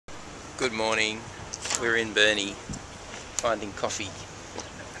Good morning. We're in Burnie finding coffee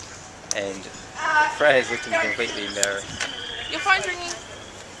and Freya's looking completely embarrassed. Your phone's ringing.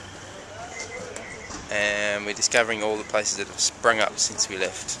 And we're discovering all the places that have sprung up since we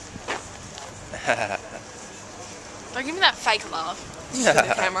left. Don't give me that fake laugh to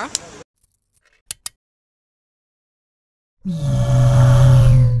the camera.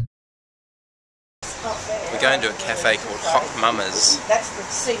 We're going to a cafe called Hot Mama's.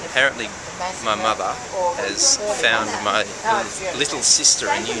 Apparently my mother has found my little sister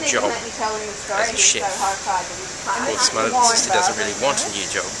a new job as a chef. Of course, my little sister doesn't really want a new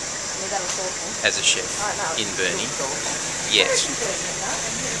job as a chef in Burnie yet.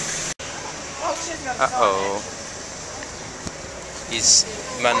 Uh-oh. Is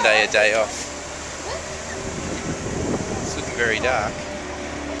Monday a day off? It's looking very dark.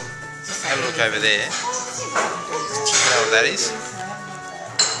 Have a look over there. You know what that is?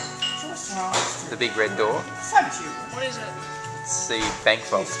 The big red door. What is it? It's the bank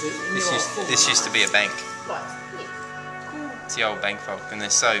vault. This used to be a bank. It's the old bank vault, and they're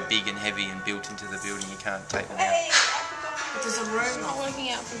so big and heavy and built into the building you can't take them out. There's a room not working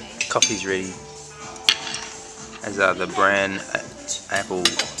out for me. Coffee's ready, as are the bran apple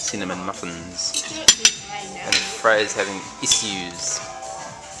cinnamon muffins. And Freya's having issues.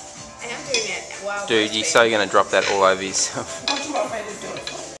 Dude, you're so going to drop that all over yourself.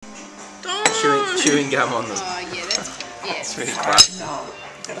 Chewing gum on them. Oh, yeah, it's really classy.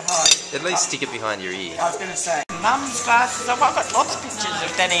 At least stick it behind your ear. I was going to say, Mum's glasses. I've got lots of pictures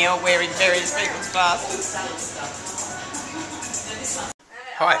of Danielle wearing various people's glasses.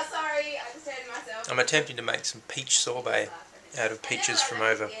 Hi. Oh, sorry, I just heard myself. I'm attempting to make some peach sorbet out of peaches from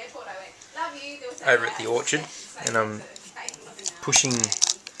over at the orchard, and I'm pushing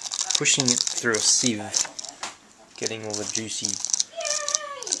it through a sieve, getting all the juicy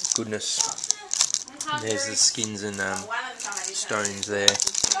goodness. And there's the skins and stones there.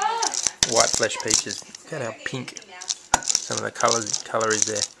 White flesh peaches. Look at how pink some of the colour is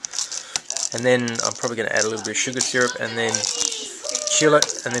there. And then I'm probably going to add a little bit of sugar syrup and then chill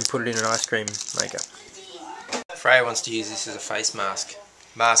it and then put it in an ice cream maker. Freya wants to use this as a face mask.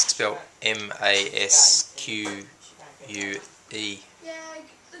 Mask spelled M-A-S-Q-U-E.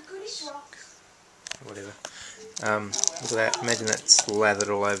 Whatever. Look at that. Imagine that slathered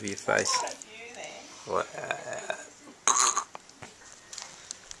all over your face.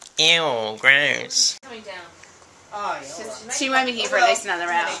 Ew, gross. She won't be here for at least another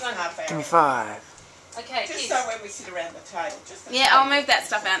hour. Give me 5. Okay, just so when we sit around the table. Yeah, I'll move that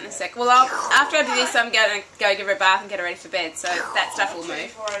stuff out in a sec. Well, after I do this, I'm going to go give her a bath and get her ready for bed, so that stuff will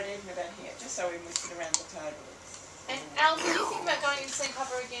move. Just so when we sit around the table. And Al, do you think about going to sleep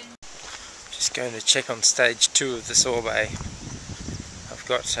cover again? Just going to check on stage 2 of the sorbet. I've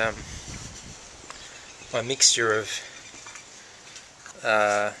got my mixture of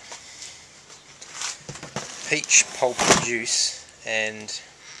peach pulp juice and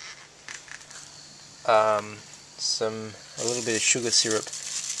a little bit of sugar syrup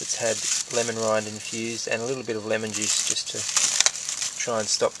that's had lemon rind infused, and a little bit of lemon juice just to try and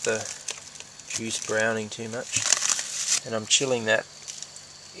stop the juice browning too much. And I'm chilling that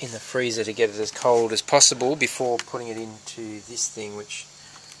in the freezer to get it as cold as possible before putting it into this thing, which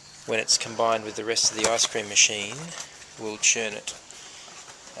when it's combined with the rest of the ice cream machine will churn it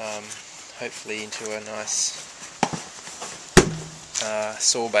hopefully into a nice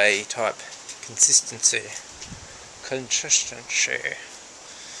sorbet type consistency.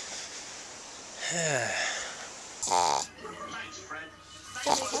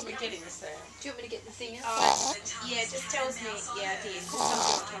 What we getting this there? Do you want me to get the thing out? Yeah, it just tells me, yeah, I did.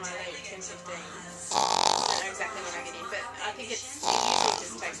 Time I leave at 10:15. I don't know exactly when I get in, but I think it usually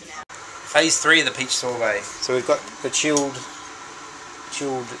just takes an hour. Phase 3 of the peach sorbet. So we've got the chilled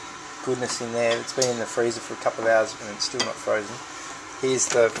goodness in there. It's been in the freezer for a couple of hours and it's still not frozen. Here's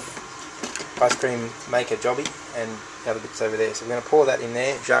the ice cream maker jobby and the other bits over there. So we're going to pour that in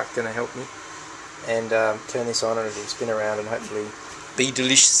there. Jacques going to help me and turn this on, and it'll spin around and hopefully be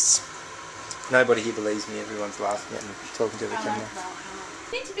delicious. Nobody here believes me. Everyone's laughing at me, talking to the camera.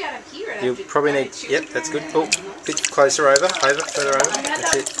 You need to be able to hear it. You'll probably need. Yep, that's good. Oh, bit closer over, further over.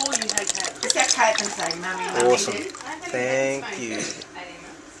 That's it. Is that cake and saying, Mummy? Awesome. Thank you. See,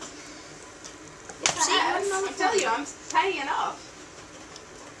 I tell you, I'm paying it off.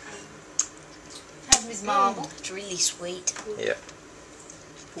 Have Miss Marble. It's really sweet. Yeah.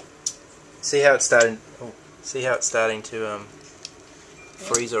 See how it's starting. Oh, see how it's starting to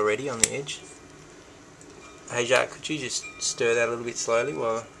freeze already on the edge. Hey Jacques, could you just stir that a little bit slowly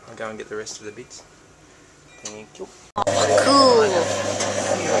while I go and get the rest of the bits? Thank you. Cool.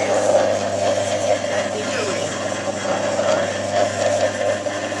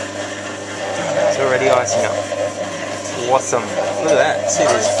 icing up. Awesome. Look at that. See,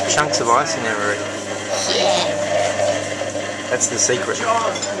 there's chunks of ice in there already. That's the secret.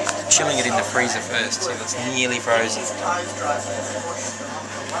 Chilling it in the freezer first till it's nearly frozen.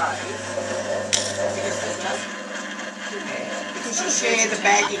 Because you share the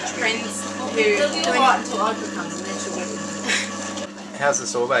baggage with Friends who do it until Audrey comes and then she'll get it. How's the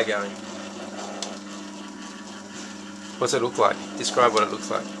sorbet going? What's it look like? Describe what it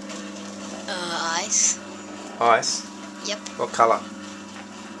looks like. Ice. Ice? Yep. What colour?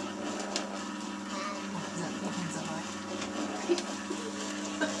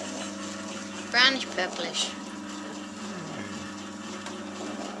 Brownish purplish.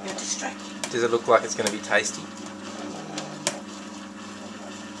 You're distracted. Does it look like it's going to be tasty?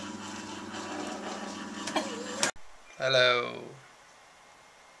 Hello.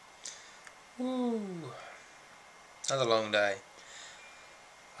 Ooh. Another long day.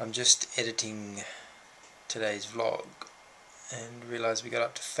 I'm just editing today's vlog and realised we got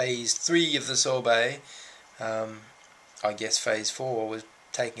up to phase 3 of the sorbet. I guess phase 4 was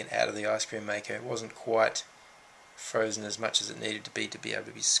taking it out of the ice cream maker. It wasn't quite frozen as much as it needed to be able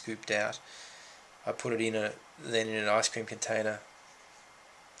to be scooped out. I put it in then in an ice cream container,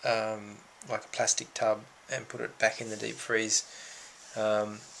 like a plastic tub, and put it back in the deep freeze.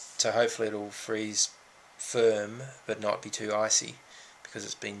 So hopefully it'll freeze firm but not be too icy because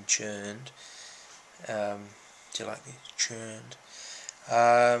it's been churned. Do you like this? Churned.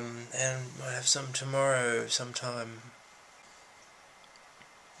 And might have some tomorrow sometime.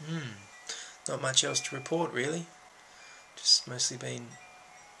 Not much else to report really. Just mostly been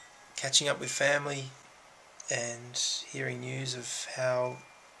catching up with family and hearing news of how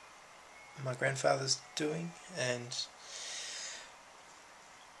my grandfather's doing, and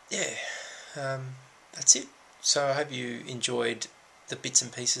yeah, that's it. So I hope you enjoyed the bits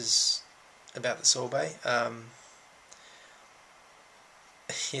and pieces about the sorbet.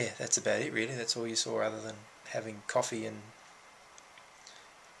 Yeah, that's about it really. That's all you saw other than having coffee and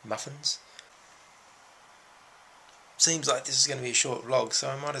muffins. Seems like this is going to be a short vlog, so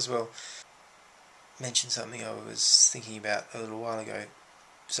I might as well mention something I was thinking about a little while ago.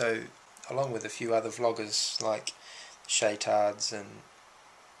 So, along with a few other vloggers like Shay Tards and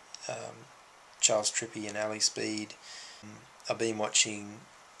Charles Trippy and Ali Speed, I've been watching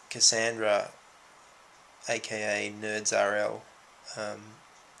Cassandra, aka NerdzRL,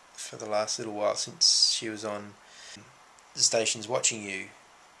 for the last little while since she was on the station's Watching You.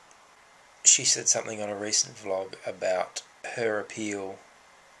 She said something on a recent vlog about her appeal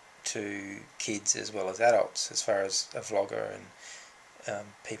to kids as well as adults as far as a vlogger and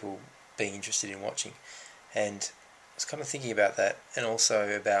people being interested in watching. And I was kind of thinking about that, and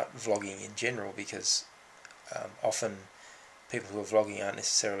also about vlogging in general, because often people who are vlogging aren't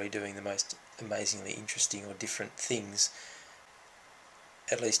necessarily doing the most amazingly interesting or different things.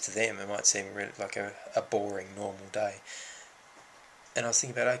 At least to them it might seem really like a boring normal day. And I was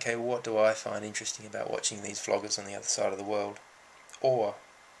thinking about, okay, what do I find interesting about watching these vloggers on the other side of the world, or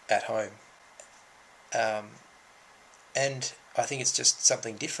at home? And I think it's just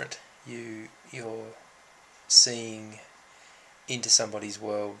something different. You're seeing into somebody's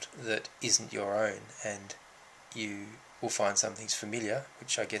world that isn't your own, and you will find some things familiar,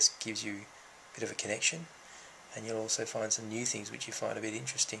 which I guess gives you a bit of a connection, and you'll also find some new things which you find a bit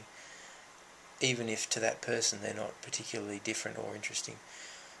interesting, even if to that person they're not particularly different or interesting.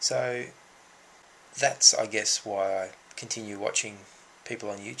 So that's, I guess, why I continue watching people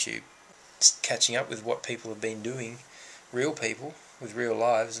on YouTube, just catching up with what people have been doing, real people with real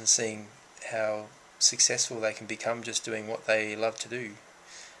lives, and seeing how successful they can become just doing what they love to do,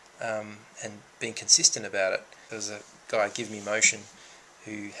 and being consistent about it. There's a guy, Give Me Motion,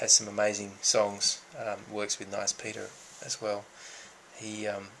 who has some amazing songs, works with Nice Peter as well. He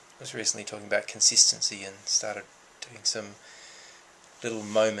was recently talking about consistency and started doing some little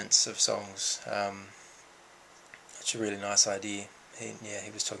moments of songs. It's a really nice idea.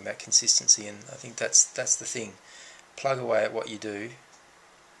 He was talking about consistency, and I think that's the thing. Plug away at what you do,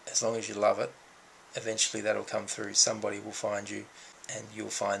 as long as you love it. Eventually that'll come through. Somebody will find you, and you'll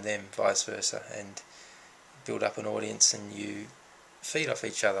find them, vice versa, and build up an audience, and you feed off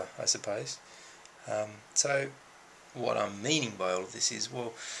each other, I suppose. So what I'm meaning by all of this is,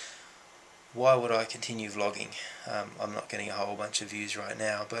 well, why would I continue vlogging? I'm not getting a whole bunch of views right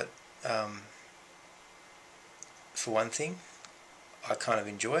now, but for one thing, I kind of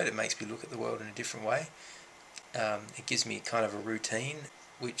enjoy it. It makes me look at the world in a different way. It gives me kind of a routine,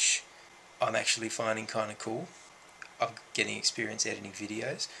 which I'm actually finding kind of cool. I'm getting experience editing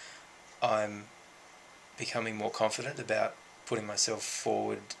videos. I'm becoming more confident about putting myself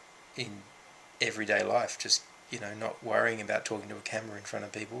forward in everyday life, just, you know, not worrying about talking to a camera in front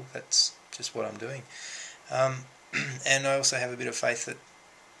of people. That's just what I'm doing. And I also have a bit of faith that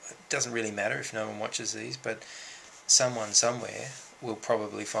it doesn't really matter if no one watches these, but someone somewhere will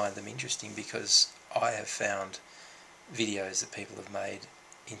probably find them interesting, because I have found videos that people have made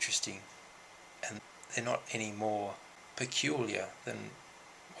interesting, and they're not any more peculiar than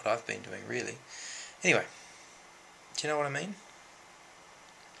what I've been doing, really. Anyway, do you know what I mean?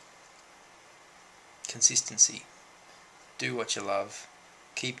 Consistency. Do what you love.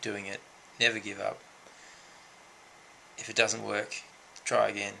 Keep doing it. Never give up. If it doesn't work, try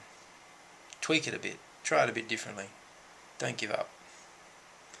again. Tweak it a bit. Try it a bit differently. Don't give up.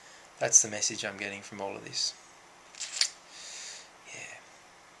 That's the message I'm getting from all of this. Yeah.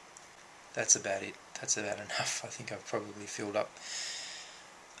 That's about it. That's about enough. I think I've probably filled up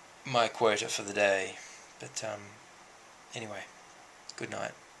my quota for the day. But anyway, good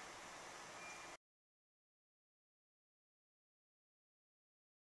night.